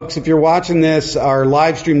If you're watching this, our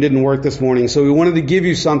live stream didn't work this morning, so we wanted to give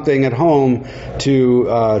you something at home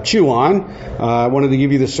to chew on. I wanted to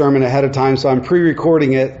give you the sermon ahead of time, so I'm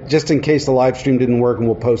pre-recording it just in case the live stream didn't work, and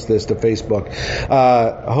we'll post this to Facebook.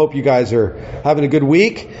 I hope you guys are having a good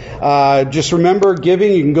week. Just remember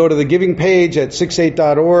giving. You can go to the giving page at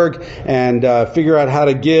 68.org and figure out how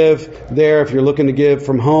to give there if you're looking to give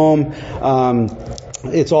from home.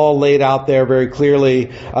 It's all laid out there very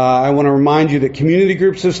clearly. I want to remind you that community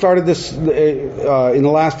groups have started this in the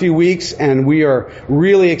last few weeks, and we are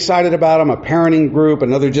really excited about them. A parenting group,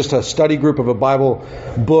 another just a study group of a Bible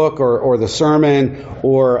book or the sermon,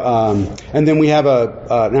 and then we have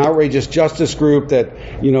an outrageous justice group that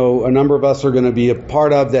a number of us are going to be a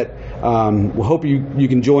part of. That we hope you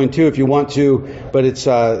can join too if you want to, but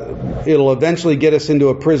it'll eventually get us into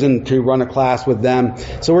a prison to run a class with them.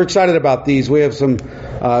 So we're excited about these. We have some.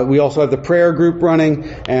 We also have the prayer group running,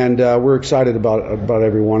 and we're excited about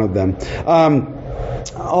every one of them.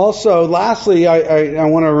 Also, lastly, I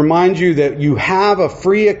want to remind you that you have a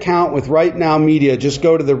free account with Right Now Media. Just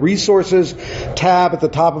go to the resources tab at the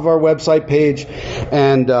top of our website page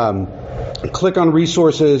and click on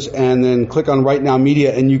resources and then click on Right Now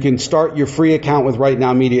Media, and you can start your free account with Right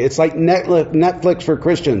Now Media. It's like Netflix for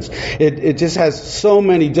Christians. It just has so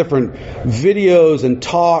many different videos and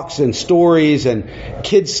talks and stories and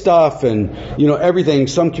kids stuff and everything.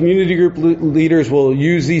 Some community group leaders will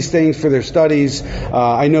use these things for their studies.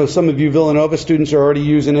 I know some of you Villanova students are already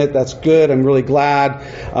using it. That's good. I'm really glad.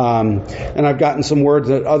 And I've gotten some words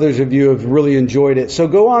that others of you have really enjoyed it. So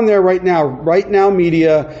go on there right now. Right Now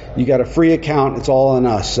Media. You got a free account. It's all on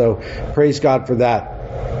us. So praise God for that.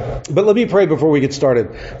 But let me pray before we get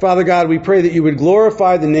started. Father God, we pray that you would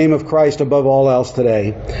glorify the name of Christ above all else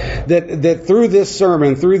today. That through this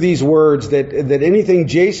sermon, through these words, that anything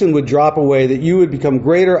Jason would drop away, that you would become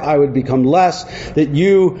greater, I would become less, that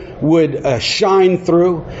you would shine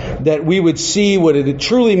through, that we would see what it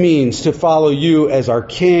truly means to follow you as our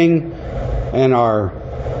King and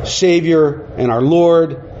our Savior and our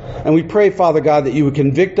Lord. And we pray, Father God, that you would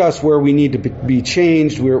convict us where we need to be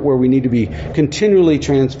changed, where we need to be continually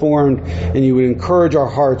transformed, and you would encourage our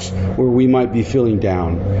hearts where we might be feeling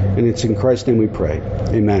down. And it's in Christ's name we pray.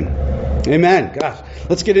 Amen. Amen. Gosh,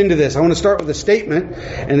 let's get into this. I want to start with a statement,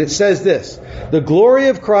 and it says this: the glory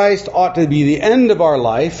of Christ ought to be the end of our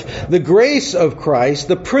life, the grace of Christ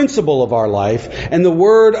the principle of our life, and the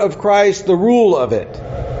word of Christ the rule of it.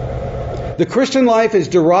 The Christian life is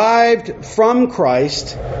derived from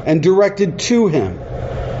Christ and directed to Him.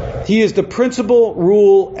 He is the principle,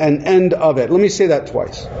 rule, and end of it. Let me say that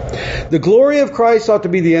twice. The glory of Christ ought to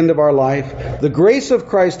be the end of our life, the grace of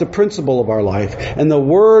Christ the principle of our life, and the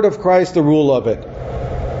word of Christ the rule of it.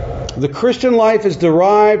 The Christian life is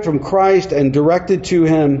derived from Christ and directed to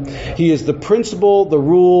Him. He is the principle, the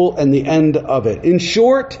rule, and the end of it. In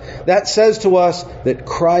short, that says to us that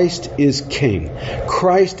Christ is King.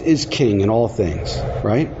 Christ is King in all things,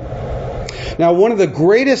 right? Now, one of the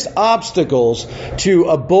greatest obstacles to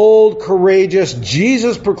a bold, courageous,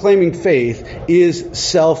 Jesus-proclaiming faith is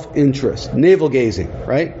self-interest, navel-gazing,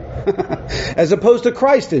 right? As opposed to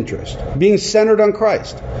Christ interest, being centered on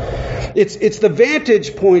Christ. It's the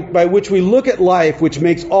vantage point by which we look at life which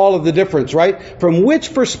makes all of the difference, right? From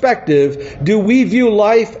which perspective do we view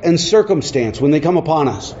life and circumstance when they come upon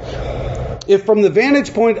us? If from the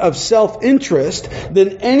vantage point of self-interest,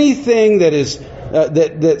 then anything that is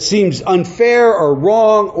that seems unfair or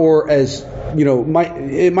wrong or as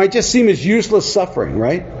it might just seem as useless suffering,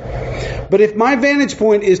 right? But if my vantage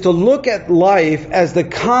point is to look at life as the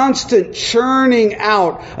constant churning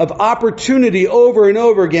out of opportunity over and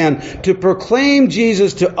over again to proclaim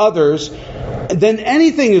Jesus to others, then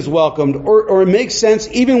anything is welcomed or it makes sense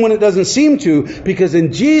even when it doesn't seem to, because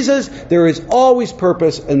in Jesus there is always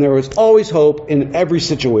purpose and there is always hope in every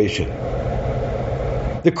situation.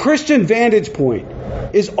 The Christian vantage point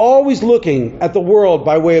is always looking at the world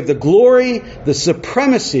by way of the glory, the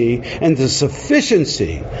supremacy, and the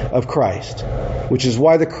sufficiency of Christ, which is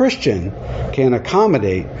why the Christian can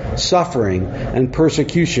accommodate suffering and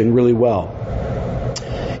persecution really well.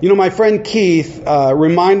 My friend Keith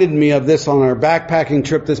reminded me of this on our backpacking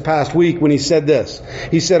trip this past week when he said this.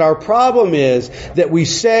 He said, our problem is that we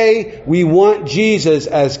say we want Jesus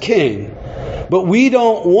as King, but we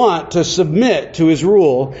don't want to submit to His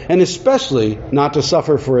rule, and especially not to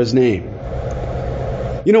suffer for His name.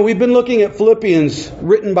 We've been looking at Philippians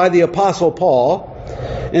written by the Apostle Paul,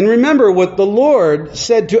 And remember what the Lord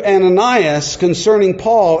said to Ananias concerning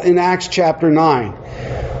Paul in Acts chapter 9.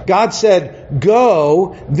 God said,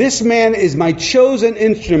 "Go, this man is my chosen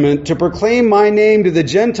instrument to proclaim my name to the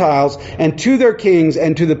Gentiles and to their kings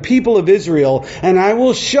and to the people of Israel, and I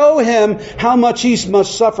will show him how much he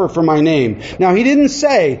must suffer for my name." Now, he didn't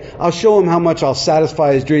say, "I'll show him how much I'll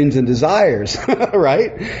satisfy his dreams and desires,"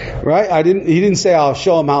 right? He didn't say, "I'll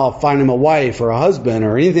show him how I'll find him a wife or a husband,"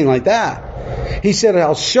 or anything like that. He said,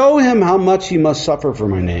 "I'll show him how much he must suffer for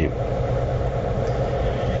my name."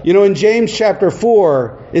 You know, in James chapter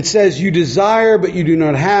 4, it says, "You desire, but you do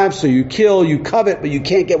not have, so you kill. You covet, but you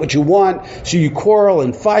can't get what you want, so you quarrel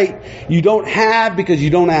and fight. You don't have because you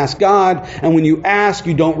don't ask God. And when you ask,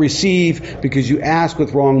 you don't receive because you ask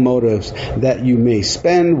with wrong motives, that you may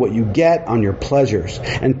spend what you get on your pleasures."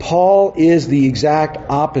 And Paul is the exact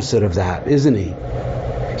opposite of that, isn't he?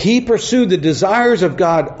 He pursued the desires of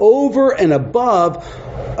God over and above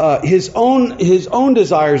his own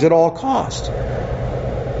desires at all cost.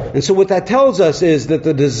 And so what that tells us is that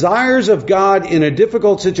the desires of God in a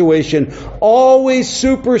difficult situation always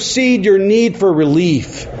supersede your need for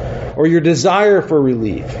relief or your desire for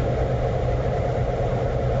relief.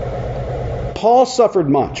 Paul suffered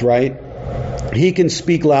much, right? He can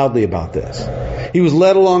speak loudly about this. He was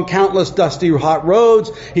led along countless dusty, hot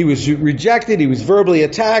roads. He was rejected. He was verbally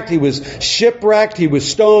attacked. He was shipwrecked. He was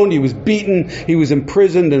stoned. He was beaten. He was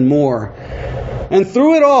imprisoned and more. And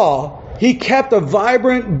through it all, he kept a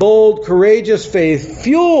vibrant, bold, courageous faith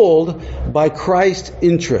fueled by Christ's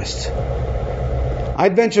interest.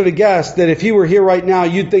 I'd venture to guess that if he were here right now,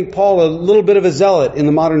 you'd think Paul a little bit of a zealot in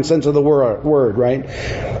the modern sense of the word, right?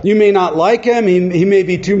 You may not like him. He may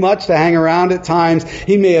be too much to hang around at times.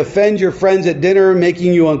 He may offend your friends at dinner,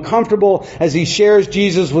 making you uncomfortable as he shares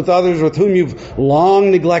Jesus with others with whom you've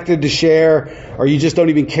long neglected to share, or you just don't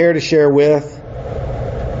even care to share with.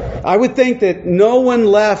 I would think that no one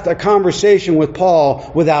left a conversation with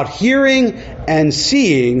Paul without hearing and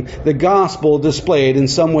seeing the gospel displayed in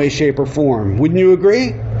some way, shape, or form. Wouldn't you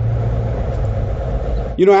agree?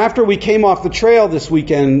 You know, after we came off the trail this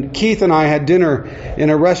weekend, Keith and I had dinner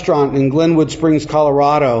in a restaurant in Glenwood Springs,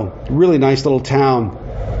 Colorado. Really nice little town.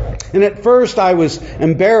 And at first I was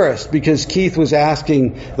embarrassed because Keith was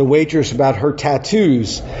asking the waitress about her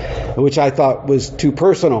tattoos, which I thought was too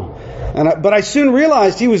personal. But I soon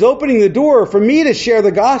realized he was opening the door for me to share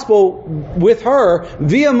the gospel with her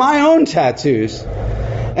via my own tattoos.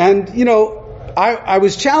 And, you know, I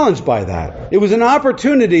was challenged by that. It was an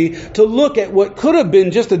opportunity to look at what could have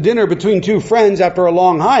been just a dinner between two friends after a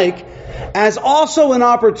long hike as also an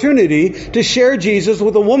opportunity to share Jesus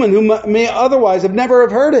with a woman who may otherwise have never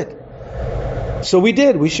have heard it. So we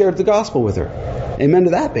did. We shared the gospel with her. Amen to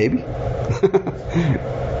that, baby.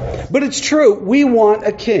 But it's true. We want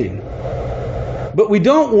a king. But we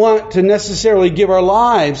don't want to necessarily give our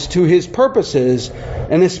lives to his purposes,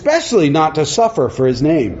 and especially not to suffer for his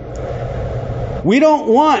name. We don't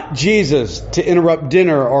want Jesus to interrupt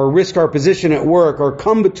dinner or risk our position at work or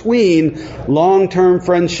come between long-term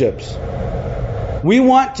friendships. We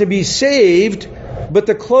want to be saved, but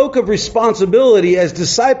the cloak of responsibility as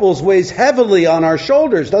disciples weighs heavily on our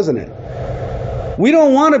shoulders, doesn't it? We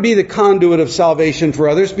don't want to be the conduit of salvation for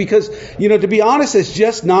others because, you know, to be honest, it's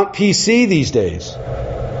just not PC these days.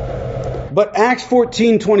 But Acts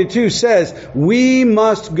 14:22 says, we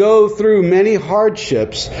must go through many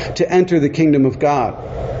hardships to enter the kingdom of God.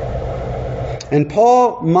 And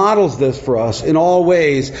Paul models this for us in all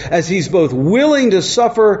ways as he's both willing to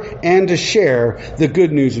suffer and to share the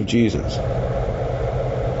good news of Jesus.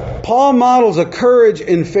 Paul models a courage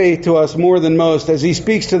in faith to us more than most as he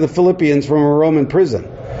speaks to the Philippians from a Roman prison.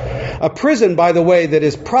 A prison, by the way, that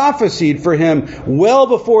is prophesied for him well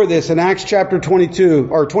before this in Acts chapter 22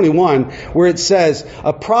 or 21, where it says,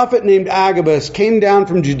 a prophet named Agabus came down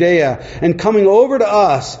from Judea, and coming over to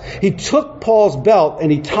us, he took Paul's belt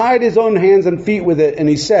and he tied his own hands and feet with it, and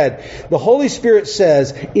he said, the Holy Spirit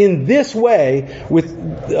says, in this way,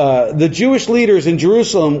 with the Jewish leaders in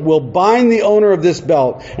Jerusalem will bind the owner of this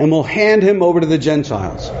belt and will hand him over to the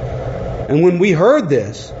Gentiles. And when we heard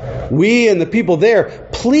this, we and the people there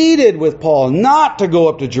pleaded with Paul not to go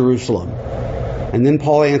up to Jerusalem. And then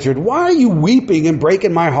Paul answered, why are you weeping and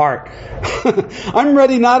breaking my heart? I'm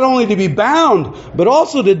ready not only to be bound, but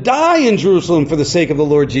also to die in Jerusalem for the sake of the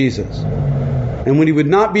Lord Jesus. And when he would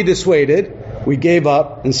not be dissuaded, we gave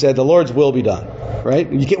up and said, the Lord's will be done. Right?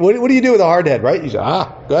 What do you do with a hard head, right? You say,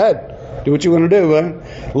 go ahead. Do what you want to do.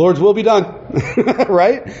 Right? The Lord's will be done.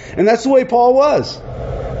 Right? And that's the way Paul was.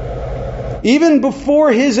 Even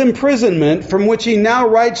before his imprisonment, from which he now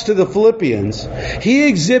writes to the Philippians, he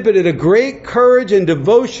exhibited a great courage and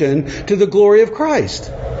devotion to the glory of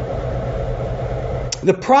Christ.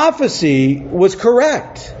 The prophecy was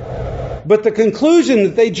correct, but the conclusion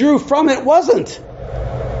that they drew from it wasn't.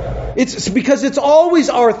 It's because it's always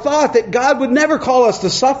our thought that God would never call us to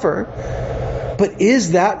suffer. But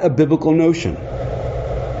is that a biblical notion?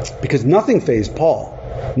 Because nothing fazed Paul.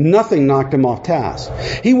 Nothing knocked him off task.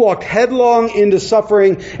 He walked headlong into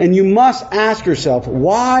suffering, and you must ask yourself,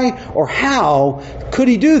 why or how could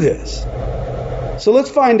he do this? So let's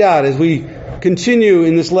find out as we continue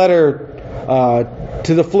in this letter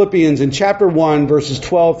to the Philippians in chapter 1, verses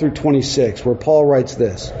 12 through 26, where Paul writes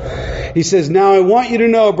this. He says, "Now I want you to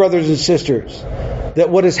know, brothers and sisters, that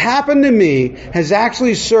what has happened to me has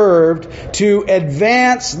actually served to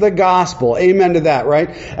advance the gospel." Amen to that, right?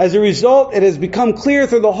 As a result, it has become clear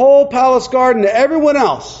through the whole palace garden to everyone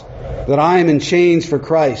else that I am in chains for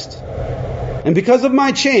Christ. And because of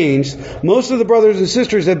my chains, most of the brothers and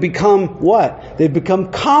sisters have become what? They've become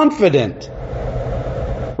confident.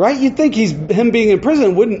 Right? You'd think him being in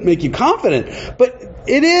prison wouldn't make you confident, but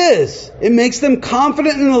it is. It makes them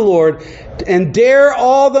confident in the Lord and dare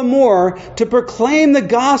all the more to proclaim the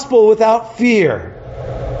gospel without fear.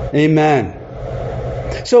 Amen.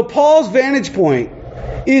 So Paul's vantage point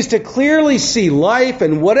is to clearly see life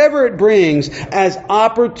and whatever it brings as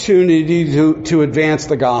opportunity to advance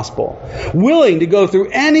the gospel, willing to go through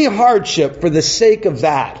any hardship for the sake of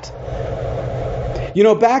that. You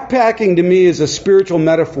know, backpacking to me is a spiritual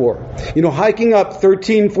metaphor. You know, hiking up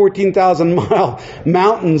 14,000 mile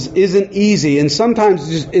mountains isn't easy. And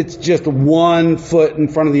sometimes it's just one foot in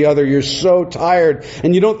front of the other. You're so tired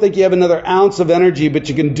and you don't think you have another ounce of energy, but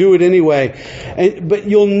you can do it anyway. But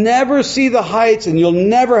you'll never see the heights and you'll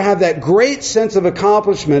never have that great sense of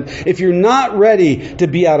accomplishment if you're not ready to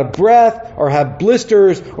be out of breath or have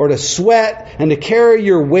blisters or to sweat and to carry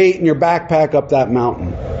your weight in your backpack up that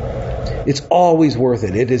mountain. It's always worth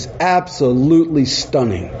it. It is absolutely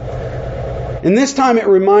stunning. And this time it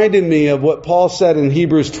reminded me of what Paul said in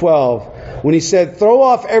Hebrews 12 when he said, "Throw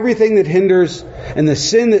off everything that hinders and the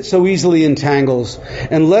sin that so easily entangles,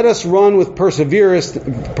 and let us run with perseverance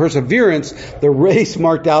the race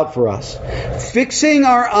marked out for us. Fixing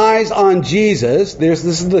our eyes on Jesus," this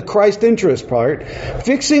is the Christ interest part,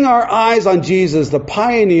 "fixing our eyes on Jesus, the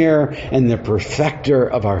pioneer and the perfecter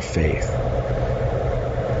of our faith."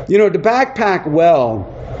 You know, to backpack well,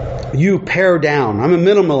 you pare down. I'm a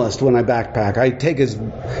minimalist when I backpack. I take as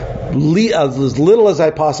little as I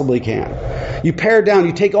possibly can. You pare down.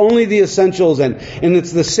 You take only the essentials, and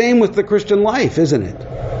it's the same with the Christian life, isn't it?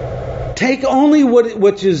 Take only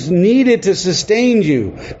what is needed to sustain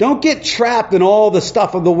you. Don't get trapped in all the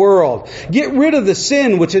stuff of the world. Get rid of the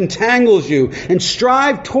sin which entangles you, and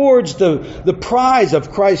strive towards the prize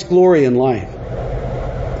of Christ's glory in life.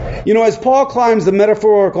 You know, as Paul climbs the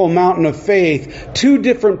metaphorical mountain of faith, two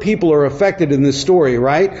different people are affected in this story,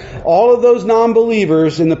 right? All of those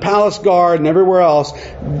non-believers in the palace guard and everywhere else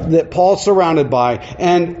that Paul's surrounded by,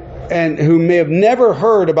 and who may have never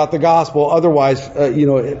heard about the gospel otherwise,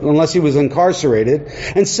 unless he was incarcerated.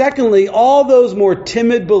 And secondly, all those more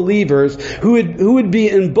timid believers who would be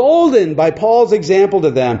emboldened by Paul's example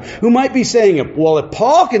to them, who might be saying, "Well, if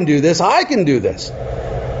Paul can do this, I can do this."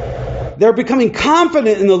 They're becoming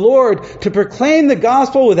confident in the Lord to proclaim the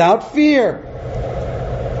gospel without fear.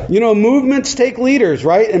 You know, movements take leaders,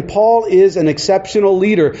 right? And Paul is an exceptional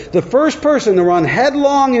leader. The first person to run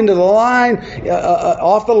headlong into the line,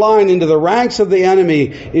 off the line into the ranks of the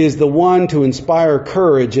enemy is the one to inspire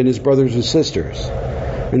courage in his brothers and sisters.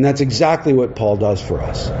 And that's exactly what Paul does for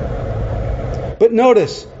us. But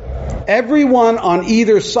notice, everyone on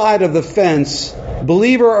either side of the fence,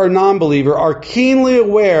 believer or non-believer, are keenly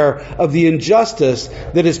aware of the injustice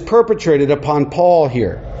that is perpetrated upon Paul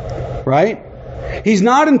here, right? He's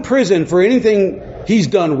not in prison for anything he's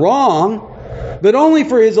done wrong, but only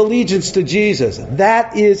for his allegiance to Jesus.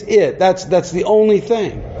 That is it. That's the only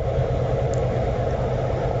thing.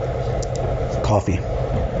 Coffee.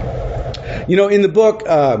 You know, in the book,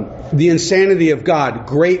 The Insanity of God,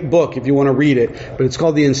 great book if you want to read it, but it's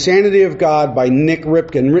called The Insanity of God by Nick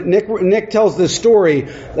Ripken. Nick tells this story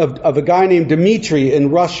of a guy named Dmitri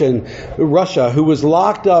in Russia who was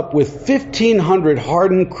locked up with 1,500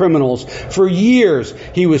 hardened criminals for years.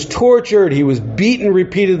 He was tortured, he was beaten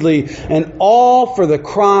repeatedly, and all for the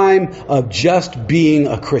crime of just being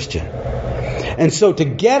a Christian. And so to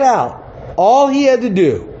get out, all he had to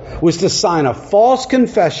do was to sign a false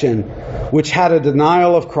confession which had a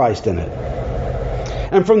denial of Christ in it.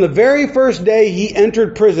 And from the very first day he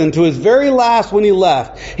entered prison to his very last when he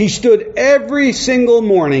left, he stood every single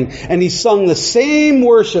morning and he sung the same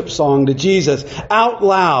worship song to Jesus out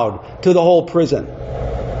loud to the whole prison.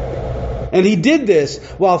 And he did this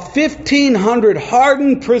while 1,500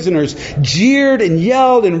 hardened prisoners jeered and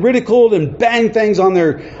yelled and ridiculed and banged things on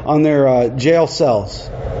their jail cells.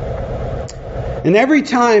 And every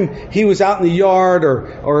time he was out in the yard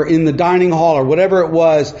or in the dining hall or whatever it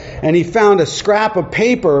was, and he found a scrap of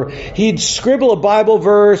paper, he'd scribble a Bible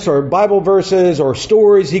verse or Bible verses or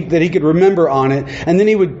stories that he could remember on it, and then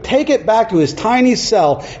he would take it back to his tiny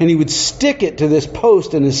cell and he would stick it to this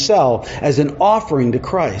post in his cell as an offering to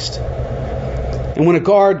Christ. And when a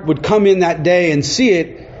guard would come in that day and see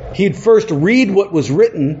it, he'd first read what was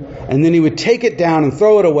written, and then he would take it down and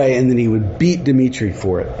throw it away, and then he would beat Dmitri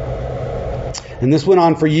for it. And this went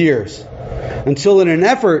on for years, until in an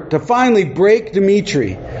effort to finally break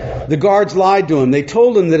Dmitri, the guards lied to him. They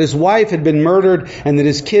told him that his wife had been murdered and that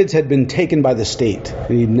his kids had been taken by the state,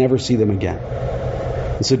 and he'd never see them again.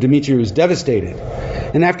 And so Dmitri was devastated.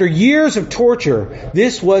 And after years of torture,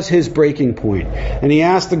 this was his breaking point. And he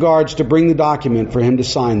asked the guards to bring the document for him to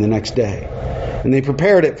sign the next day. And they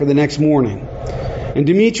prepared it for the next morning. And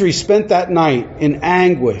Dmitri spent that night in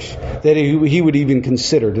anguish that he would even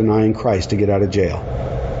consider denying Christ to get out of jail.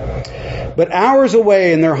 But hours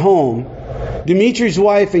away in their home, Dmitri's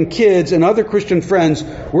wife and kids and other Christian friends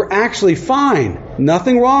were actually fine.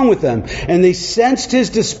 Nothing wrong with them. And they sensed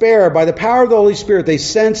his despair. By the power of the Holy Spirit, they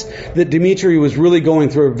sensed that Dmitri was really going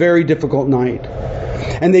through a very difficult night.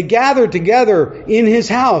 And they gathered together in his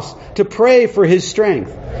house to pray for his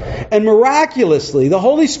strength. And miraculously, the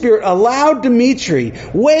Holy Spirit allowed Dmitri,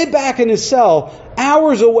 way back in his cell,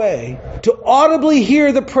 hours away, to audibly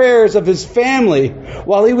hear the prayers of his family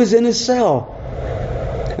while he was in his cell.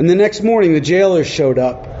 And the next morning, the jailers showed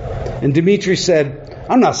up. And Dmitri said,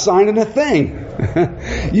 "I'm not signing a thing.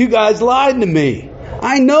 You guys lied to me.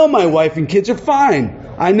 I know my wife and kids are fine.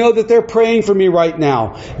 I know that they're praying for me right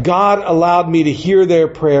now. God allowed me to hear their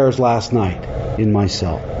prayers last night in my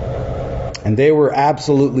cell." And they were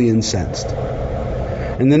absolutely incensed.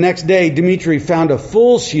 And the next day, Dmitri found a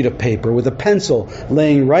full sheet of paper with a pencil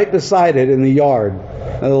laying right beside it in the yard.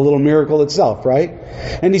 A little miracle itself, right?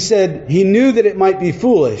 And he said he knew that it might be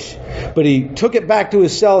foolish, but he took it back to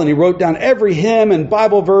his cell and he wrote down every hymn and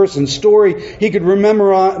Bible verse and story he could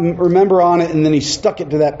remember on it, and then he stuck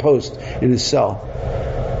it to that post in his cell.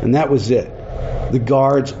 And that was it. The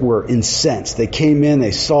guards were incensed. They came in,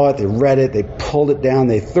 they saw it, they read it, they pulled it down,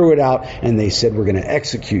 they threw it out, and they said, "We're going to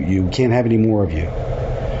execute you. We can't have any more of you."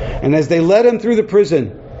 And as they led him through the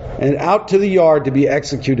prison and out to the yard to be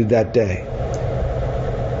executed that day,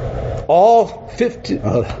 all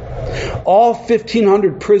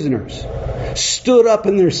 1,500 prisoners stood up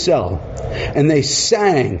in their cell and they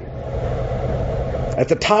sang at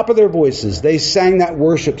the top of their voices. They sang that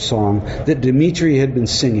worship song that Dmitri had been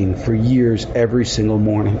singing for years every single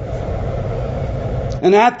morning.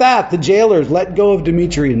 And at that, the jailers let go of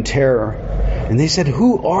Dmitri in terror. And they said,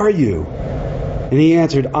 "Who are you?" And he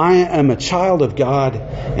answered, "I am a child of God,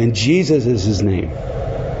 and Jesus is his name."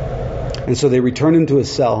 And so they returned him to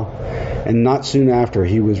his cell, and not soon after,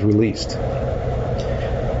 he was released.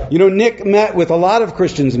 You know, Nick met with a lot of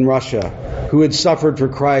Christians in Russia who had suffered for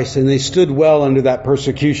Christ, and they stood well under that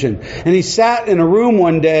persecution. And he sat in a room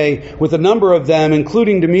one day with a number of them,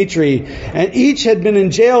 including Dmitri, and each had been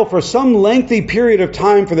in jail for some lengthy period of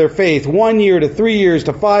time for their faith, 1 year to 3 years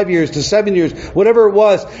to 5 years to 7 years, whatever it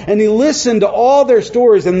was. And he listened to all their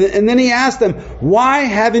stories, and then he asked them, "Why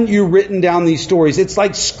haven't you written down these stories? It's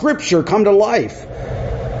like Scripture come to life."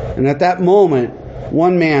 And at that moment,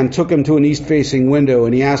 one man took him to an east-facing window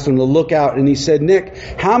and he asked him to look out, and he said, "Nick,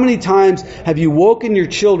 how many times have you woken your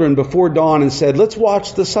children before dawn and said, 'Let's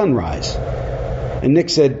watch the sunrise'?" And Nick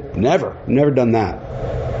said, "Never done that."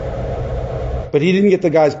 But he didn't get the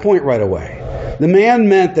guy's point right away. The man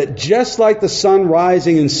meant that just like the sun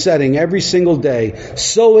rising and setting every single day,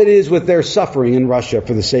 so it is with their suffering in Russia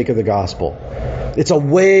for the sake of the gospel. It's a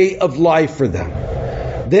way of life for them.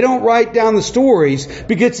 They don't write down the stories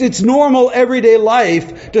because it's normal everyday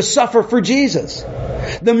life to suffer for Jesus.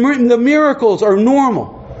 The miracles are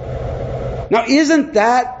normal. Now, isn't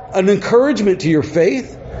that an encouragement to your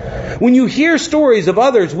faith? When you hear stories of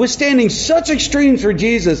others withstanding such extremes for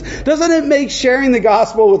Jesus, doesn't it make sharing the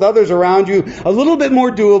gospel with others around you a little bit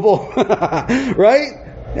more doable? Right?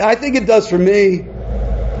 I think it does for me.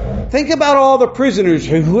 Think about all the prisoners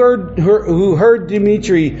who heard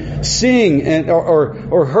Dimitri sing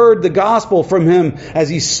or heard the gospel from him as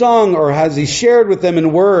he sung or as he shared with them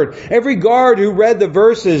in word. Every guard who read the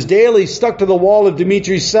verses daily stuck to the wall of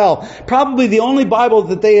Dimitri's cell. Probably the only Bible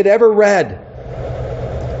that they had ever read.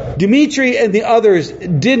 Dimitri and the others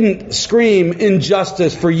didn't scream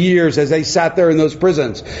injustice for years as they sat there in those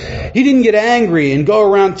prisons. He didn't get angry and go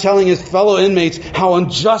around telling his fellow inmates how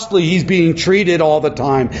unjustly he's being treated all the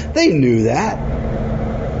time. They knew that.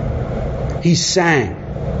 He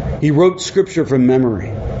sang. He wrote scripture from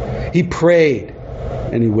memory. He prayed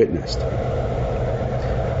and he witnessed.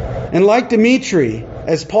 And like Dimitri,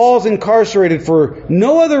 as Paul's incarcerated for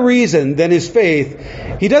no other reason than his faith,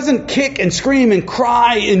 he doesn't kick and scream and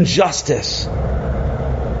cry injustice.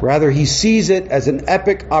 Rather, he sees it as an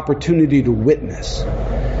epic opportunity to witness.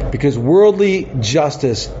 Because worldly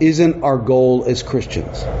justice isn't our goal as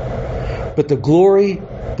Christians. But the glory,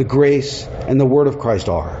 the grace, and the word of Christ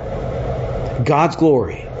are. God's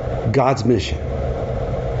glory, God's mission.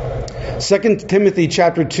 2 Timothy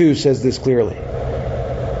chapter 2 says this clearly.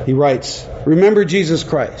 He writes, "Remember Jesus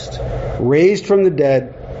Christ, raised from the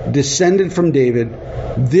dead, descended from David.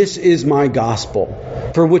 This is my gospel,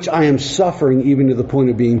 for which I am suffering even to the point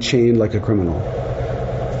of being chained like a criminal.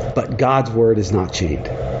 But God's word is not chained.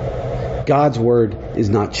 God's word is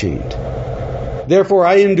not chained. Therefore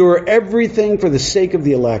I endure everything for the sake of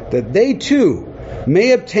the elect, that they too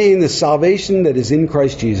may obtain the salvation that is in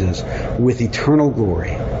Christ Jesus with eternal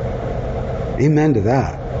glory." Amen to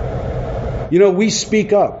that. You know, we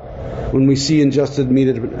speak up when we see injustice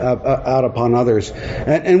meted out upon others.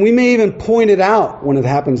 And we may even point it out when it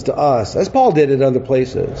happens to us, as Paul did at other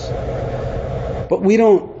places. But we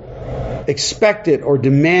don't expect it or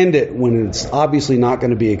demand it when it's obviously not going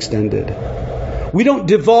to be extended. We don't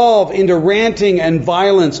devolve into ranting and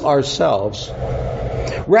violence ourselves.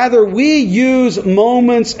 Rather, we use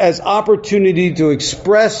moments as opportunity to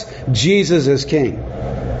express Jesus as King.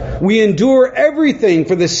 We endure everything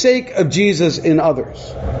for the sake of Jesus in others.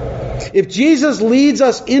 If Jesus leads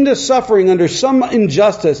us into suffering under some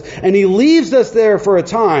injustice and he leaves us there for a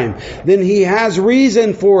time, then he has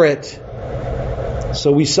reason for it.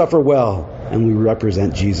 So we suffer well and we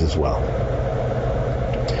represent Jesus well.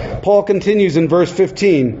 Paul continues in verse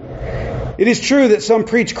 15. "It is true that some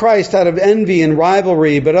preach Christ out of envy and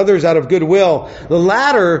rivalry, but others out of goodwill. The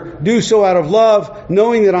latter do so out of love,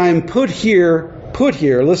 knowing that I am put here,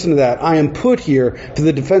 listen to that, I am put here for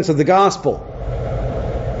the defense of the gospel.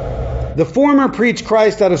 The former preach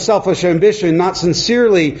Christ out of selfish ambition, not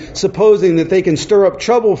sincerely supposing that they can stir up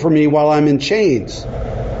trouble for me while I'm in chains.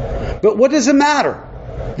 But what does it matter?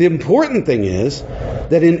 The important thing is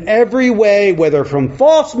that in every way, whether from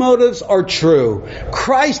false motives or true,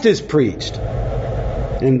 Christ is preached.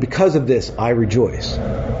 And because of this, I rejoice."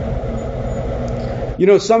 You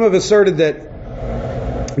know, some have asserted that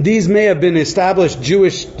these may have been established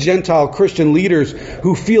Jewish Gentile Christian leaders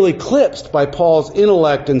who feel eclipsed by Paul's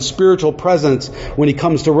intellect and spiritual presence when he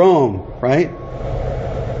comes to Rome, right?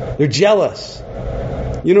 They're jealous.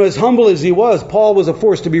 You know, as humble as he was, Paul was a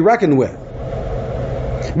force to be reckoned with.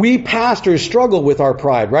 We pastors struggle with our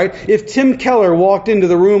pride, right? If Tim Keller walked into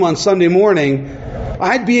the room on Sunday morning,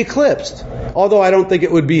 I'd be eclipsed. Although I don't think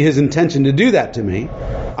it would be his intention to do that to me.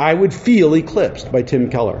 I would feel eclipsed by Tim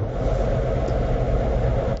Keller.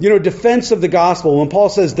 You know, defense of the gospel. When Paul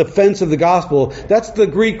says defense of the gospel, that's the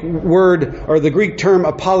Greek word or the Greek term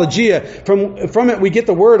apologia. From it we get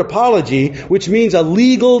the word apology, which means a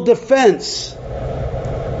legal defense.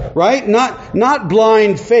 Right? Not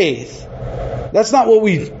blind faith. That's not what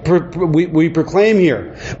we proclaim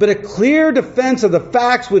here. But a clear defense of the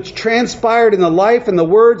facts which transpired in the life and the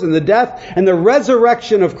words and the death and the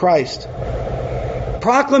resurrection of Christ.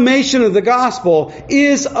 Proclamation of the gospel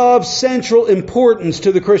is of central importance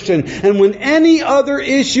to the Christian. And when any other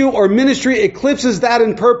issue or ministry eclipses that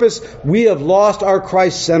in purpose, we have lost our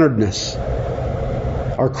Christ-centeredness.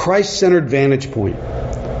 Our Christ-centered vantage point.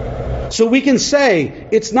 So we can say,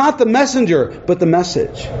 it's not the messenger, but the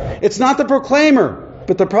message. It's not the proclaimer,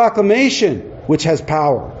 but the proclamation, which has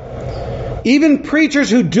power. Even preachers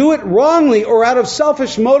who do it wrongly or out of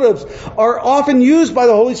selfish motives are often used by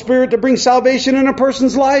the Holy Spirit to bring salvation in a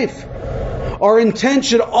person's life. Our intent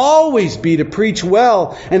should always be to preach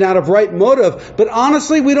well and out of right motive, but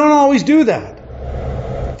honestly, we don't always do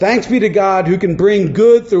that. Thanks be to God who can bring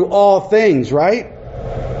good through all things, right?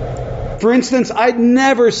 For instance, I'd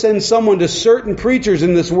never send someone to certain preachers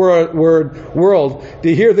in this world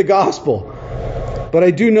to hear the gospel. But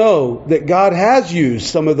I do know that God has used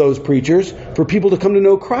some of those preachers for people to come to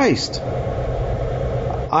know Christ.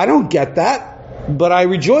 I don't get that, but I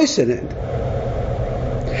rejoice in it.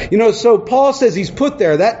 So Paul says he's put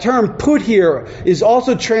there. That term put here is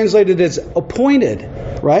also translated as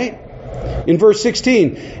appointed, right? In verse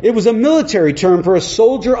 16, it was a military term for a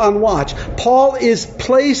soldier on watch. Paul is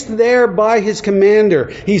placed there by his commander.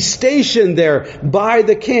 He's stationed there by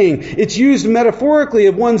the king. It's used metaphorically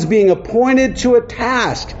of one's being appointed to a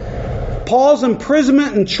task. Paul's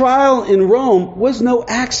imprisonment and trial in Rome was no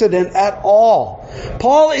accident at all.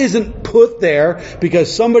 Paul isn't put there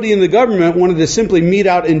because somebody in the government wanted to simply mete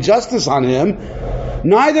out injustice on him.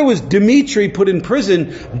 Neither was Dmitri put in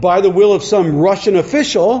prison by the will of some Russian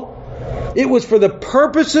official. It was for the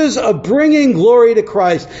purposes of bringing glory to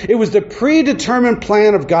Christ. It was the predetermined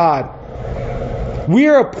plan of God. We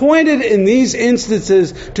are appointed in these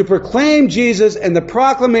instances to proclaim Jesus, and the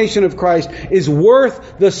proclamation of Christ is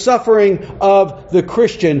worth the suffering of the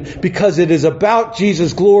Christian because it is about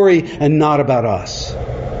Jesus' glory and not about us.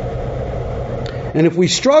 And if we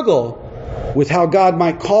struggle with how God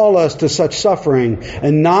might call us to such suffering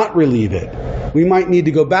and not relieve it, we might need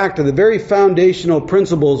to go back to the very foundational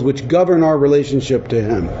principles which govern our relationship to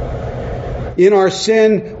Him. In our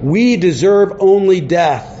sin, we deserve only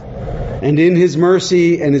death. And in His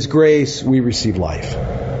mercy and His grace, we receive life.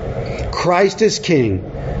 Christ is King,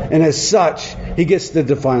 and as such, He gets to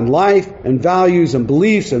define life and values and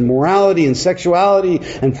beliefs and morality and sexuality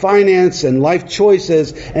and finance and life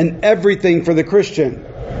choices and everything for the Christian.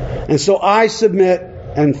 And so I submit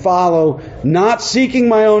and follow, not seeking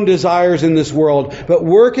my own desires in this world, but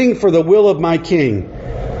working for the will of my King.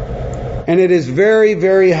 And it is very,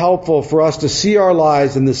 very helpful for us to see our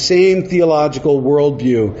lives in the same theological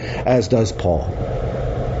worldview as does Paul.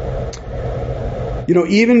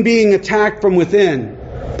 Even being attacked from within,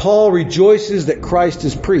 Paul rejoices that Christ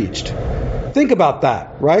is preached. Think about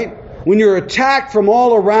that, right? When you're attacked from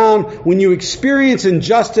all around, when you experience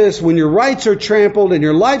injustice, when your rights are trampled and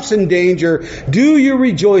your life's in danger, do you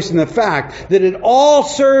rejoice in the fact that it all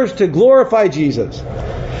serves to glorify Jesus?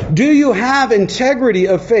 Do you have integrity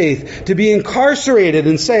of faith to be incarcerated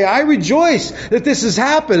and say, I rejoice that this is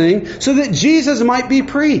happening so that Jesus might be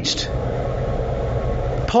preached?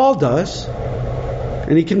 Paul does.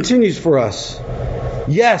 And he continues for us.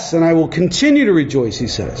 Yes, and I will continue to rejoice, he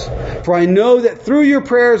says. For I know that through your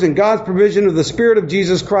prayers and God's provision of the Spirit of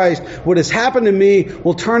Jesus Christ, what has happened to me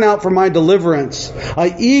will turn out for my deliverance.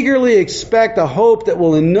 I eagerly expect a hope that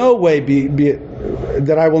will in no way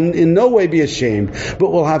that I will in no way be ashamed,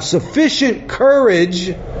 but will have sufficient courage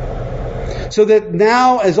so that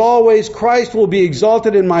now, as always, Christ will be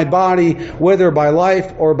exalted in my body, whether by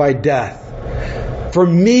life or by death. For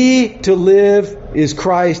me to live is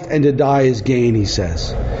Christ, and to die is gain, he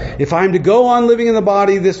says. If I am to go on living in the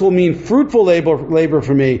body, this will mean fruitful labor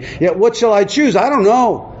for me. Yet what shall I choose? I don't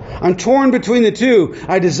know. I'm torn between the two.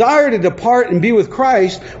 I desire to depart and be with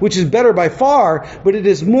Christ, which is better by far, but it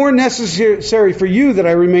is more necessary for you that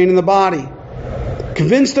I remain in the body.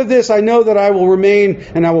 Convinced of this, I know that I will remain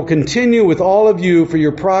and I will continue with all of you for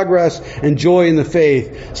your progress and joy in the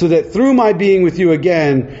faith, so that through my being with you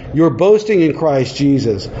again, your boasting in Christ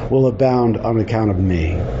Jesus will abound on account of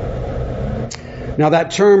me. Now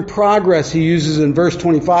that term progress he uses in verse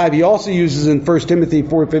 25, he also uses in 1 Timothy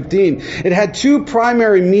 4:15. It had two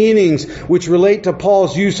primary meanings which relate to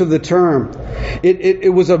Paul's use of the term.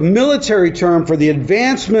 It was a military term for the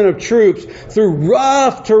advancement of troops through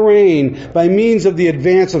rough terrain by means of the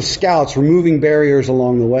advance of scouts, removing barriers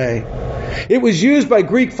along the way. It was used by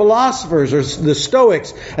Greek philosophers, or the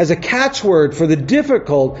Stoics, as a catchword for the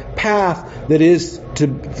difficult path that is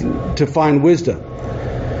to find wisdom.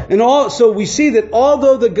 And so we see that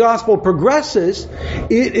although the gospel progresses,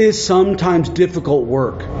 it is sometimes difficult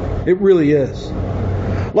work. It really is.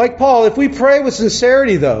 Like Paul, if we pray with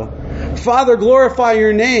sincerity, though, Father, glorify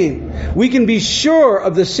your name, we can be sure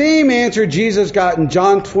of the same answer Jesus got in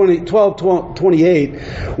John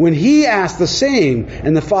 12:28, when he asked the same,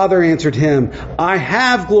 and the Father answered him, I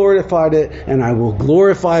have glorified it, and I will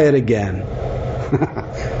glorify it again.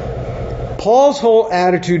 Paul's whole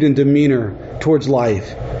attitude and demeanor towards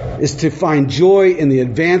life is to find joy in the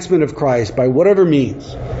advancement of Christ by whatever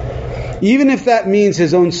means, even if that means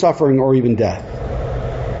his own suffering or even death.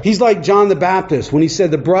 He's like John the Baptist when he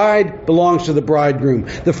said the bride belongs to the bridegroom.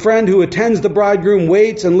 The friend who attends the bridegroom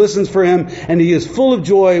waits and listens for him, and he is full of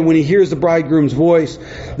joy when he hears the bridegroom's voice.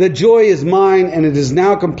 The joy is mine, and it is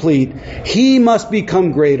now complete. He must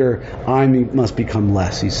become greater, I must become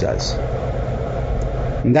less, he says.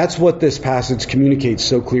 And that's what this passage communicates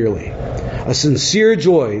so clearly. A sincere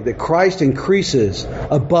joy that Christ increases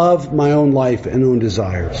above my own life and own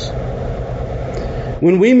desires.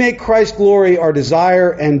 When we make Christ's glory our desire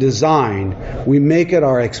and design, we make it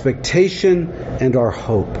our expectation and our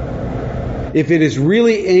hope. if it is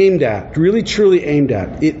really aimed at, really truly aimed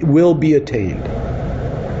at, it will be attained.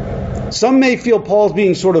 Some may feel Paul's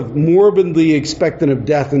being sort of morbidly expectant of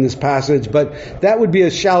death in this passage, but that would be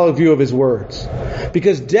a shallow view of his words.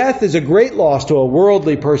 Because death is a great loss to a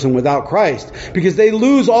worldly person without Christ, because they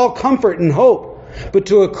lose all comfort and hope. But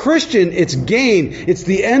to a Christian, it's gain. It's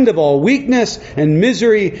the end of all weakness and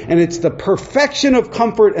misery, and it's the perfection of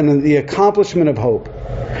comfort and the accomplishment of hope.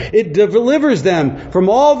 It delivers them from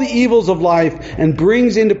all the evils of life and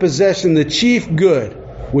brings into possession the chief good,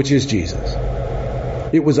 which is Jesus.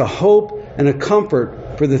 It was a hope and a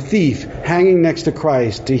comfort for the thief hanging next to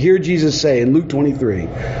Christ to hear Jesus say in Luke 23,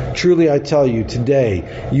 "Truly I tell you, today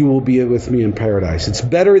you will be with me in paradise." It's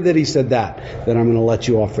better that he said that than "I'm going to let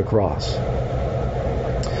you off the cross."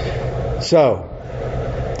 So,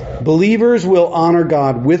 believers will honor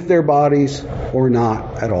God with their bodies or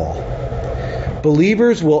not at all.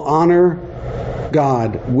 Believers will honor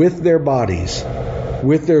God with their bodies,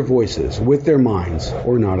 with their voices, with their minds,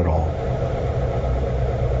 or not at all.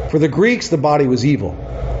 For the Greeks, the body was evil.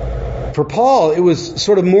 For Paul, it was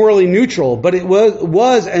sort of morally neutral, but it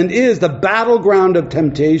was and is the battleground of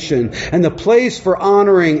temptation and the place for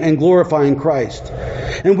honoring and glorifying Christ.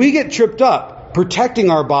 And we get tripped up protecting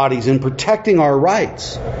our bodies and protecting our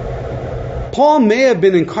rights. Paul may have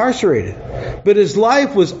been incarcerated, but his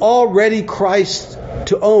life was already Christ's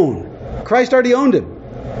to own. Christ already owned him.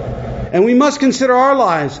 And we must consider our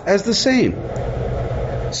lives as the same.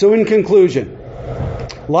 So in conclusion,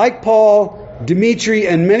 like Paul, Dimitri,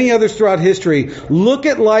 and many others throughout history, look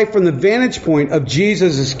at life from the vantage point of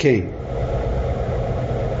Jesus as King.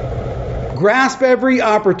 Grasp every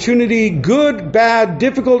opportunity, good, bad,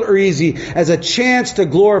 difficult, or easy, as a chance to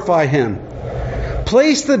glorify Him.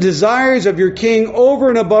 Place the desires of your King over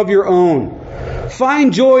and above your own.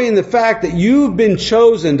 Find joy in the fact that you've been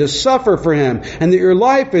chosen to suffer for Him and that your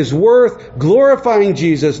life is worth glorifying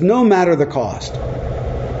Jesus no matter the cost.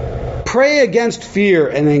 Pray against fear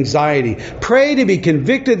and anxiety. Pray to be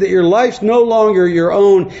convicted that your life's no longer your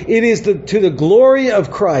own. It is to the glory of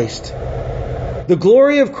Christ. The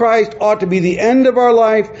glory of Christ ought to be the end of our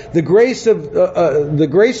life, the grace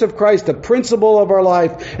of Christ, the principle of our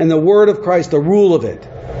life, and the word of Christ, the rule of it.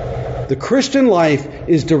 The Christian life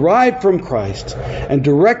is derived from Christ and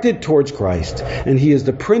directed towards Christ, and He is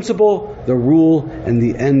the principle, the rule, and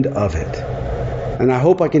the end of it. And I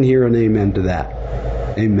hope I can hear an amen to that.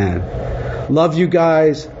 Amen. Love you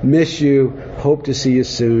guys. Miss you. Hope to see you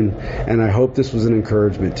soon. And I hope this was an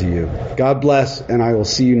encouragement to you. God bless, and I will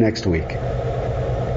see you next week.